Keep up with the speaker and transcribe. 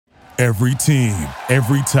Every team,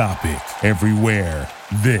 every topic, everywhere.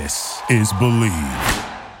 This is Believe.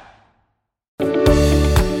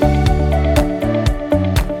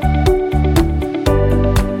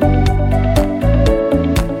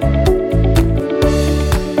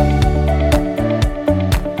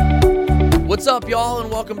 What's up, y'all, and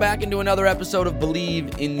welcome back into another episode of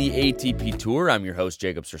Believe in the ATP Tour. I'm your host,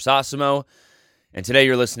 Jacob Sersasimo, and today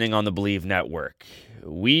you're listening on the Believe Network.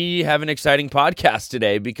 We have an exciting podcast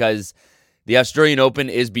today because the Australian Open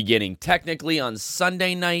is beginning technically on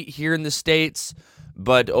Sunday night here in the States,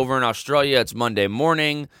 but over in Australia, it's Monday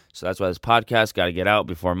morning, so that's why this podcast got to get out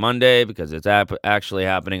before Monday because it's actually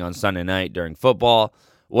happening on Sunday night during football.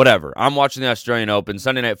 Whatever. I'm watching the Australian Open,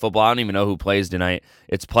 Sunday Night Football. I don't even know who plays tonight.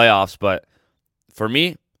 It's playoffs, but for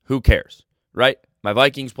me, who cares, right? My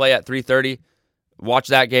Vikings play at 3:30. Watch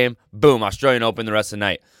that game. Boom, Australian Open the rest of the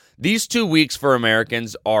night. These 2 weeks for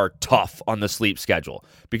Americans are tough on the sleep schedule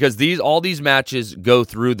because all these matches go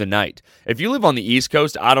through the night. If you live on the East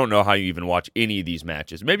Coast, I don't know how you even watch any of these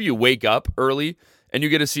matches. Maybe you wake up early and you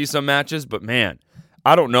get to see some matches, but man,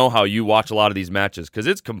 I don't know how you watch a lot of these matches because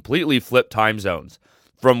it's completely flipped time zones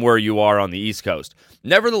from where you are on the East Coast.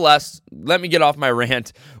 Nevertheless, let me get off my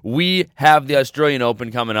rant. We have the Australian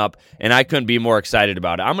Open coming up, and I couldn't be more excited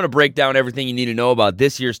about it. I'm going to break down everything you need to know about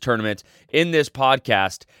this year's tournament in this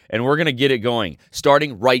podcast, and we're going to get it going,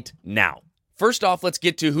 starting right now. First off, let's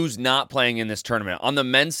get to who's not playing in this tournament. On the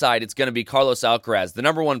men's side, it's going to be Carlos Alcaraz, the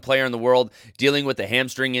number one player in the world, dealing with a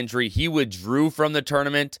hamstring injury. He withdrew from the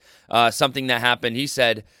tournament, something that happened, he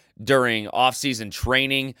said, during off-season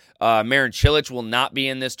training. Marin Cilic will not be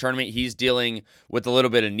in this tournament. He's dealing with a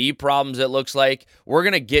little bit of knee problems, it looks like. We're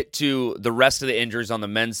going to get to the rest of the injuries on the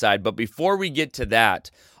men's side, but before we get to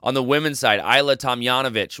that, on the women's side, Ajla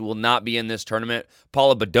Tomljanovic will not be in this tournament.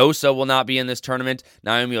 Paula Badosa will not be in this tournament.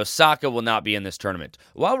 Naomi Osaka will not be in this tournament.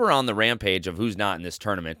 While we're on the rampage of who's not in this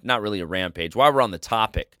tournament, not really a rampage, while we're on the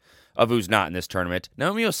topic of who's not in this tournament,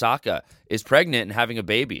 Naomi Osaka is pregnant and having a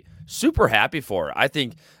baby. Super happy for her. I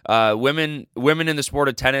think women in the sport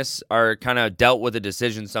of tennis are kind of dealt with a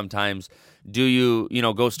decision sometimes. Do you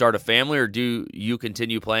go start a family or do you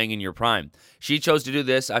continue playing in your prime? She chose to do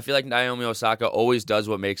this. I feel like Naomi Osaka always does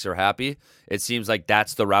what makes her happy. It seems like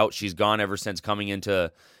that's the route she's gone ever since coming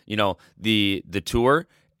into, the tour.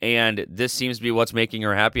 And this seems to be what's making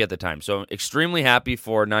her happy at the time. So extremely happy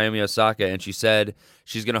for Naomi Osaka. And she said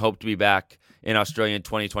she's going to hope to be back in Australia in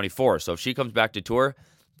 2024. So if she comes back to tour,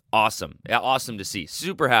 awesome. Yeah, awesome to see.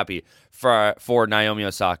 Super happy for Naomi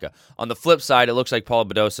Osaka. On the flip side, it looks like Paula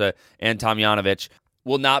Badosa and Tomljanovic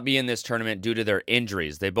will not be in this tournament due to their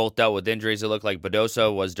injuries. They both dealt with injuries. It looked like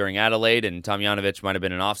Badosa was during Adelaide and Tomljanovic might have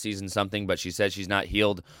been an off-season something, but she said she's not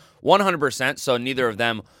healed 100%, so neither of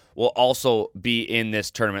them will also be in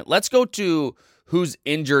this tournament. Let's go to who's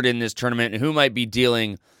injured in this tournament and who might be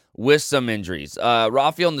dealing with some injuries.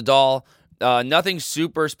 Rafael Nadal, nothing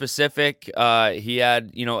super specific. He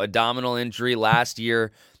had, a abdominal injury last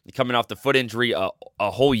year, coming off the foot injury a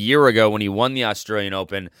whole year ago when he won the Australian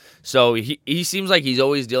Open. So he seems like he's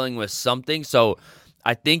always dealing with something. So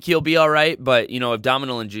I think he'll be all right. But,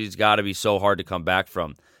 abdominal injuries got to be so hard to come back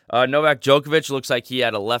from. Novak Djokovic looks like he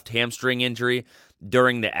had a left hamstring injury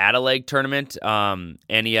during the Adelaide tournament,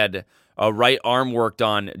 and he had a right arm worked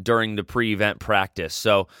on during the pre-event practice.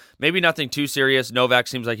 So maybe nothing too serious. Novak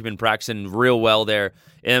seems like he's been practicing real well there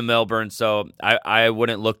in Melbourne, so I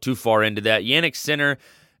wouldn't look too far into that. Jannik Sinner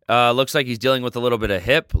looks like he's dealing with a little bit of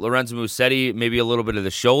hip. Lorenzo Musetti, maybe a little bit of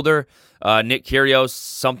the shoulder. Nick Kyrgios,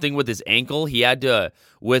 something with his ankle. He had to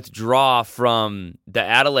withdraw from the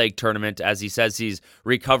Adelaide tournament as he says he's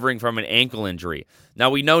recovering from an ankle injury.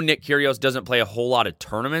 Now, we know Nick Kyrgios doesn't play a whole lot of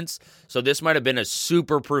tournaments, so this might have been a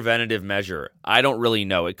super preventative measure. I don't really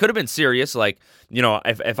know. It could have been serious, like,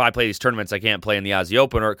 if I play these tournaments, I can't play in the Aussie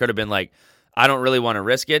Open, or it could have been like, I don't really want to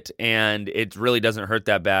risk it, and it really doesn't hurt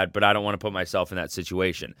that bad, but I don't want to put myself in that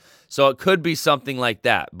situation. So it could be something like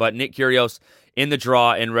that. But Nick Kyrgios in the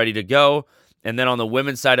draw and ready to go. And then on the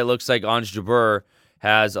women's side, it looks like Ons Jabeur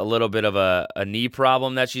has a little bit of a knee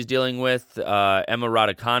problem that she's dealing with. Emma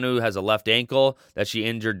Raducanu has a left ankle that she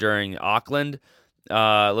injured during Auckland.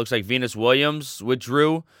 It looks like Venus Williams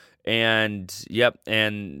withdrew. And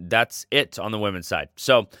that's it on the women's side.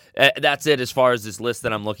 So that's it as far as this list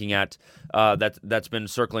that I'm looking at that's been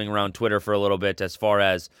circling around Twitter for a little bit as far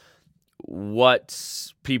as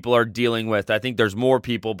what people are dealing with. I think there's more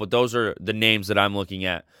people, but those are the names that I'm looking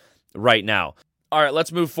at right now. All right,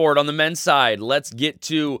 let's move forward. On the men's side, let's get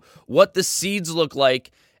to what the seeds look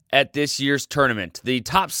like at this year's tournament. The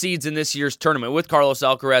top seeds in this year's tournament, with Carlos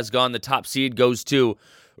Alcaraz gone, the top seed goes to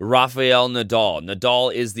Rafael Nadal.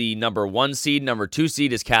 Nadal is the number 1 seed. Number 2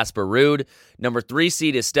 seed is Casper Ruud. Number 3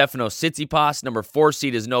 seed is Stefanos Tsitsipas. Number 4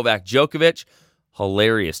 seed is Novak Djokovic.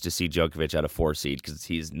 Hilarious to see Djokovic at a 4 seed because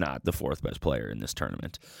he's not the 4th best player in this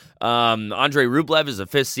tournament. Andrei Rublev is the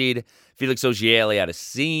 5th seed. Felix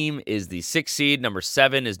Auger-Aliassime is the 6th seed. Number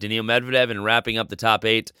 7 is Daniil Medvedev. And wrapping up the top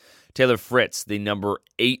 8, Taylor Fritz, the number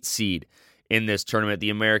 8 seed in this tournament. The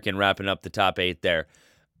American wrapping up the top 8 there.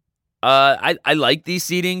 I like these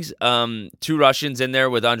seedings. 2 Russians in there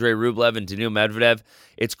with Andrei Rublev and Daniil Medvedev.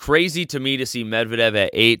 It's crazy to me to see Medvedev at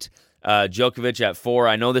 8, Djokovic at 4.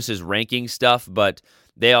 I know this is ranking stuff, but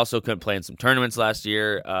they also couldn't play in some tournaments last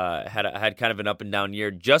year. Had kind of an up and down year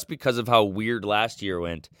just because of how weird last year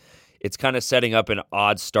went. It's kind of setting up an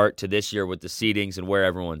odd start to this year with the seedings and where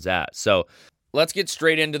everyone's at. So let's get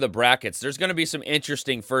straight into the brackets. There's going to be some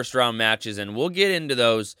interesting first round matches, and we'll get into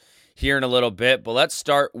those here in a little bit, but let's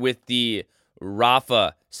start with the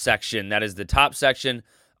Rafa section. That is the top section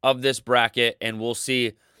of this bracket, and we'll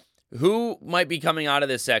see who might be coming out of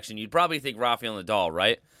this section. You'd probably think Rafael Nadal,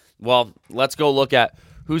 right? Well, let's go look at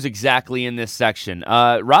who's exactly in this section.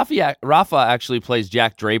 Rafa actually plays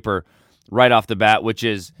Jack Draper right off the bat, which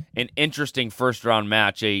is an interesting first-round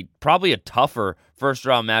match, probably a tougher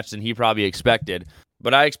first-round match than he probably expected.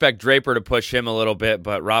 But I expect Draper to push him a little bit,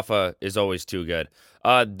 but Rafa is always too good.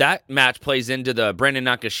 That match plays into the Brandon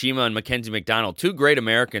Nakashima and Mackenzie McDonald, 2 great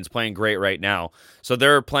Americans playing great right now. So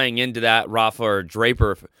they're playing into that Rafa or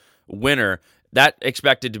Draper winner. That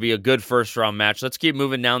expected to be a good first-round match. Let's keep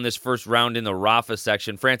moving down this first round in the Rafa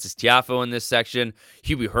section. Francis Tiafoe in this section,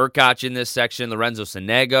 Hubie Hurkacz in this section, Lorenzo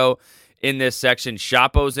Sonego in this section,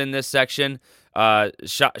 Shapo's in this section.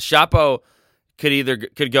 Shapo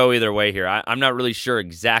could go either way here. I'm not really sure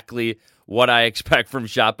exactly what I expect from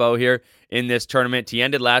Shapo here in this tournament. He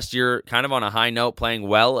ended last year kind of on a high note, playing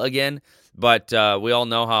well again, but we all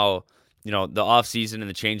know how the offseason and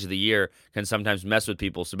the change of the year can sometimes mess with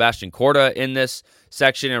people. Sebastian Korda in this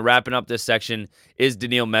section, and wrapping up this section is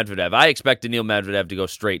Daniil Medvedev. I expect Daniil Medvedev to go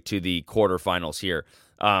straight to the quarterfinals here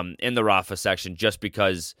in the Rafa section just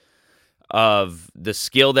because of the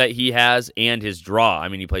skill that he has and his draw. I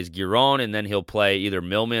mean, he plays Giron, and then he'll play either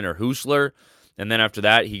Millman or Husler, and then after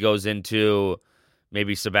that, he goes into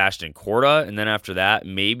maybe Sebastian Korda, and then after that,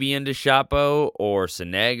 maybe into Shapo or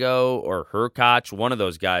Sonego or Hurkacz, one of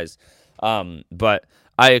those guys. But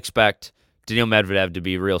I expect Daniil Medvedev to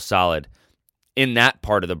be real solid in that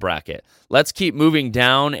part of the bracket. Let's keep moving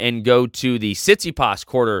down and go to the Tsitsipas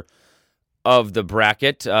quarter of the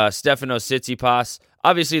bracket. Stefanos Tsitsipas,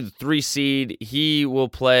 obviously the 3 seed. He will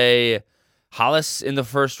play Hollis in the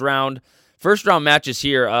first round. First round matches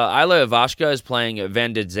here. Ilya Ivashka is playing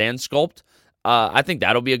Van de Zandschulp. I think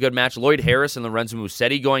that'll be a good match. Lloyd Harris and Lorenzo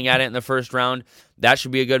Musetti going at it in the first round. That should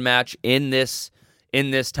be a good match in this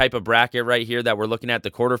type of bracket right here that we're looking at, the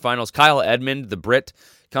quarterfinals. Kyle Edmund, the Brit,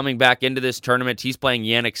 coming back into this tournament. He's playing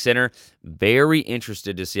Jannik Sinner. Very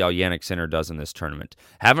interested to see how Jannik Sinner does in this tournament.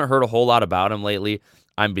 Haven't heard a whole lot about him lately.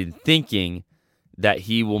 I've been thinking that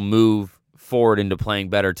he will move forward into playing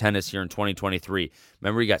better tennis here in 2023.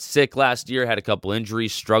 Remember, he got sick last year, had a couple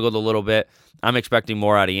injuries, struggled a little bit. I'm expecting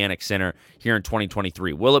more out of Jannik Sinner here in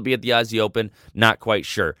 2023. Will it be at the Aussie Open? Not quite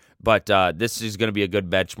sure. But this is going to be a good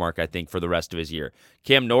benchmark, I think, for the rest of his year.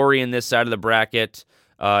 Cam Norrie in this side of the bracket.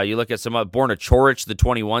 You look at some Borna Coric, the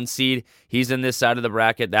 21 seed. He's in this side of the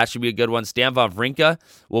bracket. That should be a good one. Stan Wawrinka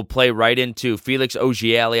will play right into Felix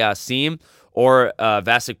Auger-Aliassime or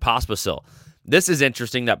Vasek Pospisil. This is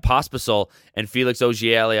interesting that Pospisil and Felix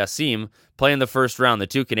Auger-Aliassime play in the first round. The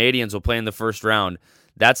 2 Canadians will play in the first round.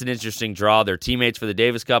 That's an interesting draw. They're teammates for the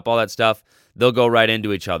Davis Cup, all that stuff. They'll go right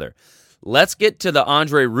into each other. Let's get to the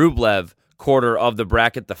Andrei Rublev quarter of the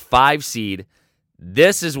bracket, the 5 seed.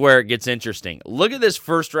 This is where it gets interesting. Look at this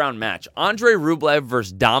first round match. Andrei Rublev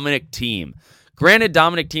versus Dominic Thiem. Granted,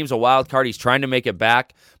 Dominic Thiem's a wild card. He's trying to make it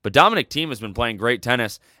back, but Dominic Thiem has been playing great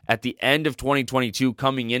tennis at the end of 2022,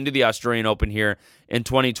 coming into the Australian Open here in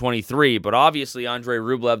 2023. But obviously, Andrei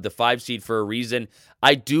Rublev, the 5 seed for a reason.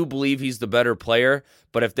 I do believe he's the better player,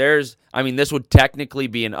 but if this would technically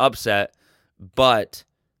be an upset, but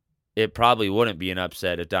it probably wouldn't be an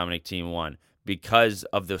upset if Dominic Thiem won because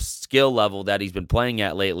of the skill level that he's been playing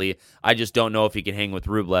at lately. I just don't know if he can hang with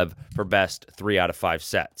Rublev for best 3 out of 5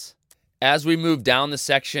 sets. As we move down the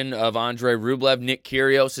section of Andrei Rublev, Nick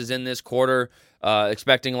Kyrgios is in this quarter,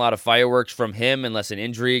 expecting a lot of fireworks from him unless an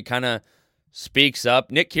injury kind of speaks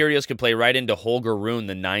up. Nick Kyrgios could play right into Holger Rune,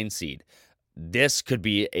 the 9 seed. This could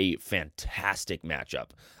be a fantastic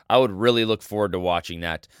matchup. I would really look forward to watching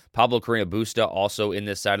that. Pablo Carreño Busta also in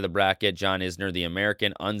this side of the bracket. John Isner, the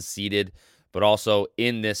American, unseeded, but also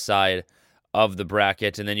in this side of the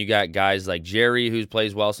bracket. And then you got guys like Jerry, who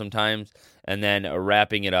plays well sometimes. And then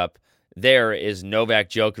wrapping it up, there is Novak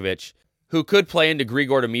Djokovic, who could play into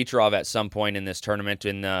Grigor Dimitrov at some point in this tournament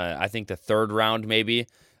in, I think, the third round maybe.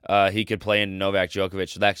 He could play into Novak Djokovic,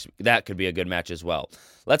 so that could be a good match as well.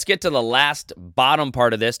 Let's get to the last bottom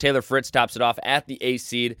part of this. Taylor Fritz tops it off at the 8th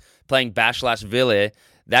seed, playing Basilashvili.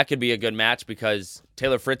 That could be a good match because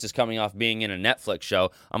Taylor Fritz is coming off being in a Netflix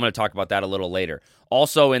show. I'm going to talk about that a little later.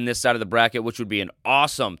 Also in this side of the bracket, which would be an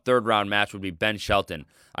awesome third-round match, would be Ben Shelton.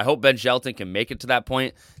 I hope Ben Shelton can make it to that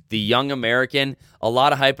point. The young American, a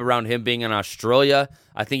lot of hype around him being in Australia.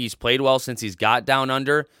 I think he's played well since he's got down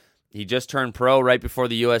under. He just turned pro right before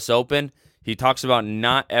the U.S. Open. He talks about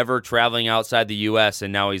not ever traveling outside the U.S.,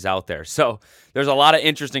 and now he's out there. So there's a lot of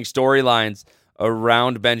interesting storylines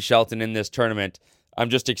around Ben Shelton in this tournament. I'm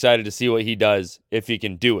just excited to see what he does if he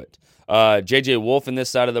can do it. J.J. Wolf in this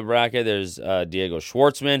side of the bracket. There's Diego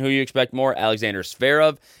Schwartzman, who you expect more. Alexander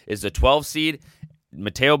Zverev is the 12th seed.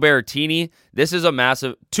 Matteo Berrettini. This is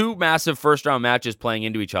two massive first-round matches playing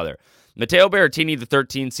into each other. Matteo Berrettini, the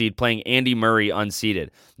 13th seed, playing Andy Murray unseeded.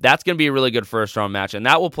 That's going to be a really good first-round match, and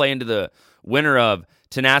that will play into the winner of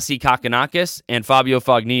Thanasi Kokkinakis and Fabio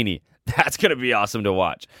Fognini. That's going to be awesome to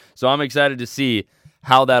watch. So I'm excited to see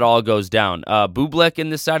how that all goes down. Bublik in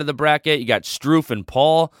this side of the bracket. You got Struff and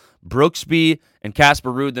Paul, Brooksby, and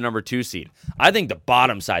Casper Ruud, the number 2 seed. I think the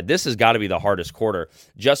bottom side, this has got to be the hardest quarter,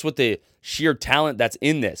 just with the sheer talent that's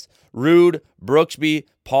in this. Ruud, Brooksby,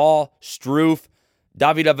 Paul, Struff,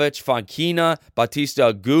 Davidovich Fokina,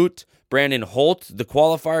 Bautista Agut, Brandon Holt, the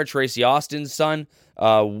qualifier, Tracy Austin's son,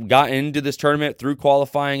 got into this tournament through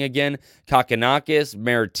qualifying again. Kokkinakis,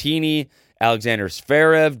 Berrettini, Alexander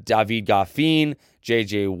Zverev, David Goffin,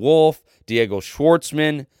 J.J. Wolf, Diego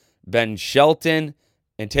Schwartzman, Ben Shelton,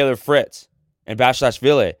 and Taylor Fritz, and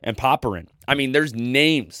Basilashvili, and Popyrin. I mean, there's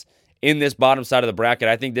names in this bottom side of the bracket.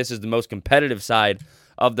 I think this is the most competitive side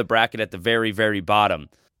of the bracket at the very, very bottom.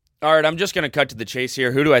 All right, I'm just going to cut to the chase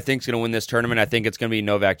here. Who do I think is going to win this tournament? I think it's going to be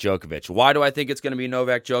Novak Djokovic. Why do I think it's going to be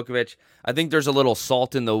Novak Djokovic? I think there's a little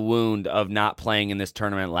salt in the wound of not playing in this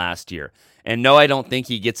tournament last year. And no, I don't think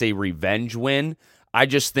he gets a revenge win. I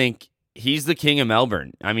just think he's the king of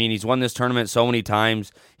Melbourne. I mean, he's won this tournament so many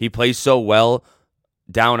times. He plays so well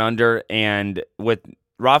down under. And with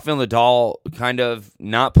Rafael Nadal kind of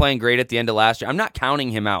not playing great at the end of last year, I'm not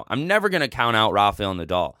counting him out. I'm never going to count out Rafael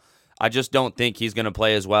Nadal. I just don't think he's going to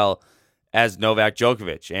play as well as Novak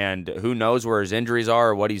Djokovic. And who knows where his injuries are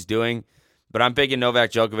or what he's doing. But I'm picking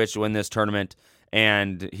Novak Djokovic to win this tournament.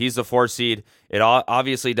 And he's the 4th seed. It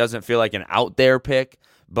obviously doesn't feel like an out there pick,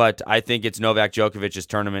 but I think it's Novak Djokovic's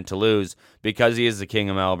tournament to lose because he is the king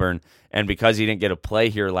of Melbourne and because he didn't get a play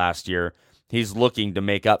here last year. He's looking to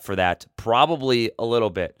make up for that probably a little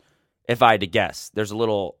bit. If I had to guess, there's a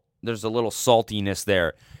little saltiness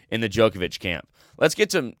there in the Djokovic camp. Let's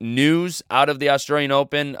get some news out of the Australian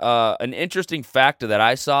Open. An interesting fact that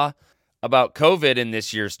I saw about COVID in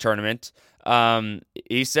this year's tournament.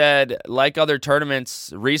 He said, like other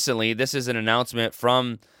tournaments recently, this is an announcement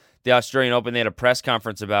from the Australian Open. They had a press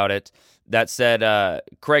conference about it that said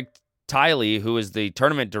Craig Tiley, who is the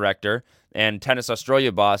tournament director and Tennis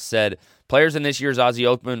Australia boss, said players in this year's Aussie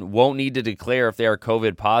Open won't need to declare if they are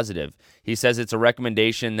COVID positive. He says it's a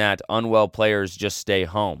recommendation that unwell players just stay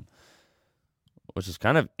home, which is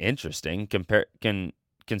kind of interesting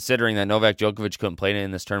considering that Novak Djokovic couldn't play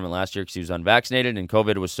in this tournament last year because he was unvaccinated and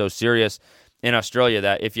COVID was so serious in Australia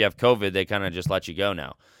that if you have COVID, they kind of just let you go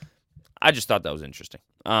now. I just thought that was interesting.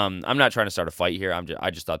 I'm not trying to start a fight here.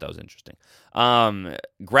 I just thought that was interesting.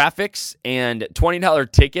 Graphics and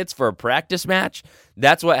 $20 tickets for a practice match.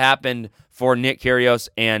 That's what happened for Nick Kyrgios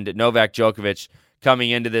and Novak Djokovic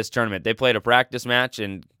coming into this tournament. They played a practice match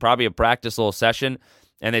and probably a practice little session,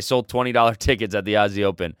 and they sold $20 tickets at the Aussie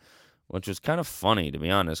Open, which was kind of funny, to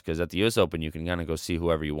be honest, because at the U.S. Open, you can kind of go see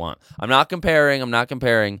whoever you want. I'm not comparing,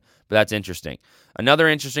 but that's interesting. Another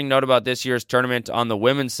interesting note about this year's tournament on the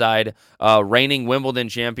women's side, reigning Wimbledon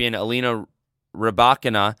champion Alina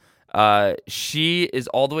Rybakina, she is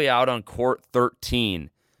all the way out on court 13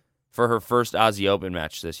 for her first Aussie Open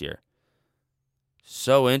match this year.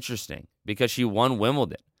 So interesting, because she won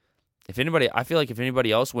Wimbledon. I feel like if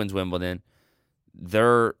anybody else wins Wimbledon,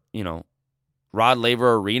 they're, Rod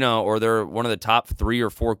Laver Arena, or they're one of the top 3 or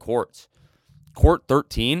 4 courts. Court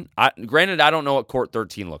 13, granted, I don't know what court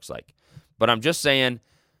 13 looks like, but I'm just saying,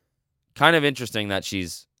 kind of interesting that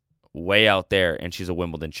she's way out there and she's a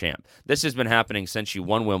Wimbledon champ. This has been happening since she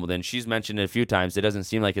won Wimbledon. She's mentioned it a few times. It doesn't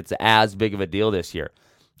seem like it's as big of a deal this year.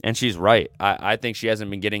 And she's right. I think she hasn't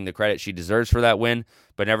been getting the credit she deserves for that win,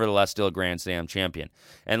 but nevertheless, still a Grand Slam champion.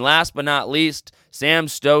 And last but not least, Sam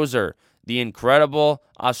Stosur, the incredible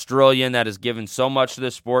Australian that has given so much to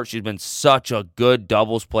this sport. She's been such a good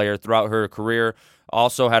doubles player throughout her career.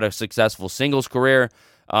 Also had a successful singles career.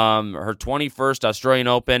 Her 21st Australian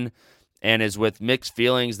Open, and is with mixed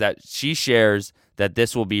feelings that she shares that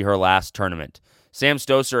this will be her last tournament. Sam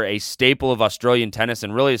Stosur, a staple of Australian tennis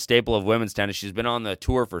and really a staple of women's tennis. She's been on the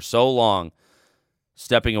tour for so long,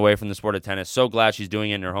 stepping away from the sport of tennis. So glad she's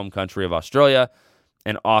doing it in her home country of Australia,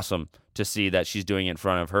 and awesome to see that she's doing it in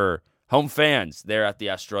front of her home fans there at the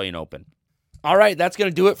Australian Open. All right, that's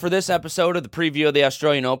going to do it for this episode of the preview of the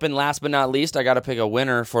Australian Open. Last but not least, I got to pick a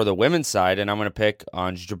winner for the women's side, and I'm going to pick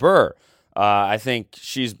Ons Jabeur. I think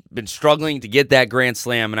she's been struggling to get that Grand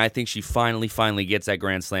Slam, and I think she finally gets that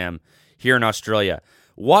Grand Slam here in Australia.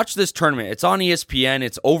 Watch this tournament. It's on ESPN.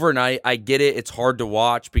 It's overnight. I get it. It's hard to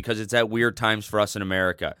watch because it's at weird times for us in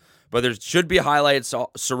America. But there should be highlights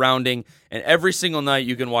surrounding, and every single night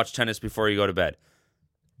you can watch tennis before you go to bed.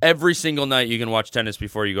 Every single night you can watch tennis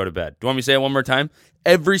before you go to bed. Do you want me to say it one more time?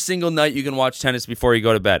 Every single night you can watch tennis before you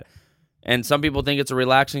go to bed. And some people think it's a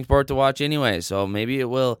relaxing sport to watch anyway, so maybe it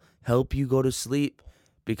will help you go to sleep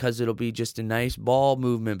because it'll be just a nice ball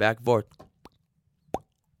movement back and forth.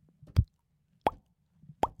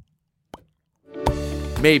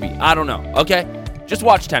 Maybe. I don't know. Okay? Just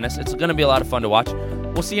watch tennis. It's going to be a lot of fun to watch.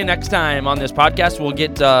 We'll see you next time on this podcast. We'll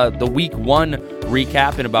get the week 1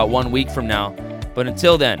 recap in about 1 week from now. But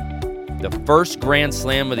until then, the first Grand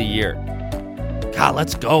Slam of the year. God,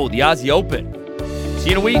 let's go. The Aussie Open. See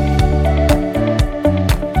you in a week.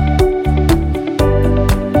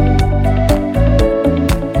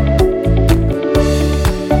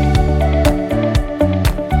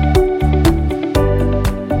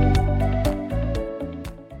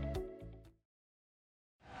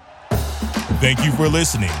 Thank you for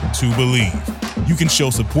listening to Believe. You can show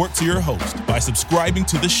support to your host by subscribing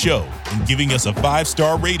to the show and giving us a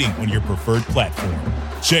 5-star rating on your preferred platform.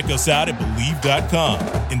 Check us out at Believe.com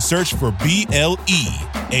and search for BLEAV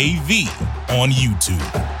on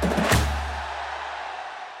YouTube.